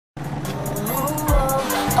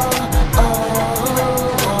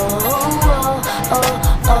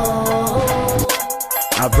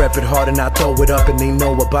I rep it hard and I throw it up and they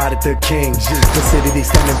know about it, the king. The city, they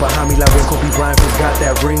standing behind me like when Kobe Bryant first got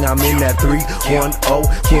that ring. I'm in that 3-1-0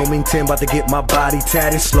 Wilmington, about to get my body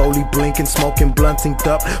tatted. Slowly blinking, smoking blunt, inked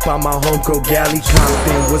up by my homegirl Galley.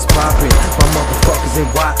 Compton was popping, my motherfuckers in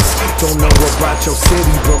Watts. Don't know about your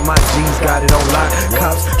city, but my G's got it on lock.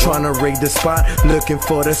 Cops tryna raid the spot, looking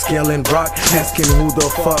for the scale and rock. Asking who the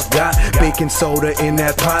fuck got baking soda in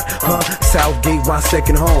that pot, huh? Southgate, my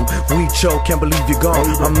second home. We choke, can't believe you're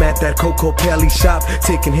gone. I'm at that Coco Pelly shop,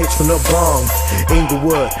 taking hits from the bong.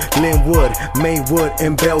 Inglewood, Linwood, Maywood,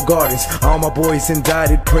 and Bell Gardens. All my boys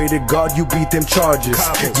indicted, pray to God you beat them charges.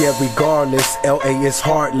 Yeah, regardless, LA is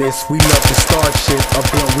heartless. We love to start shit, a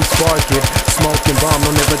blunt we spark it. Smoking bomb,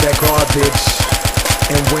 no never that garbage.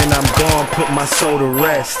 And when I'm gone, put my soul to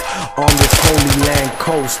rest on this holy land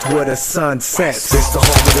coast where the sun sets. This the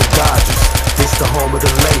home of the Dodgers, this the home of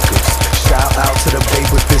the Lakers. Shout out to the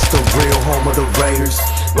Babers, this the real home of the Raiders.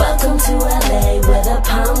 Welcome to LA where the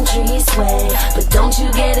palm trees sway, but don't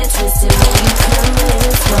you get it twisted when you come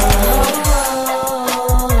this way.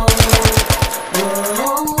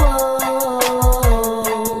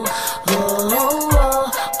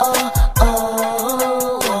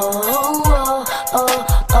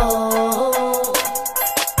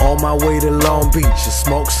 On my way to Long Beach, to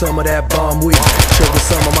smoke some of that bomb weed. Chill with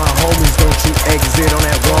some of my homies, don't you exit on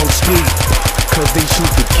that wrong street. Cause they shoot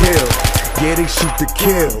to kill, yeah they shoot to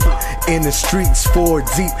kill. In the streets, 4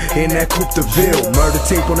 deep, in that Coupe de Ville. Murder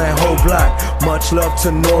tape on that whole block, much love to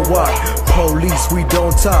Norwalk. Police, we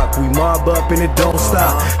don't talk, we mob up and it don't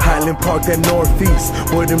stop. Highland Park, that northeast,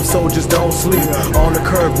 where them soldiers don't sleep. On the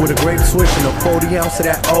curb with a grape swish and a 40 ounce of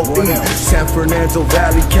that OE. San Fernando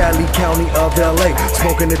Valley, Cali County of LA.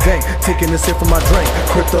 Smoking the dank, taking a sip of my drink.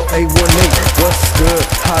 Crypto 818, what's good?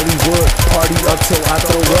 Hollywood, party up till I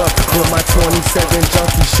throw up. With my 27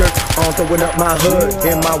 junkie shirt on, throwing up my hood.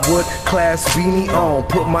 In my wood class beanie on,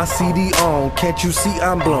 put my CD on. Can't you see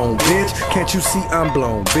I'm blown, bitch? Can't you see I'm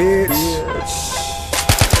blown, bitch?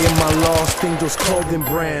 In my Los Angeles clothing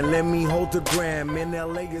brand, let me hold the gram. In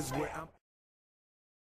LA is where I'm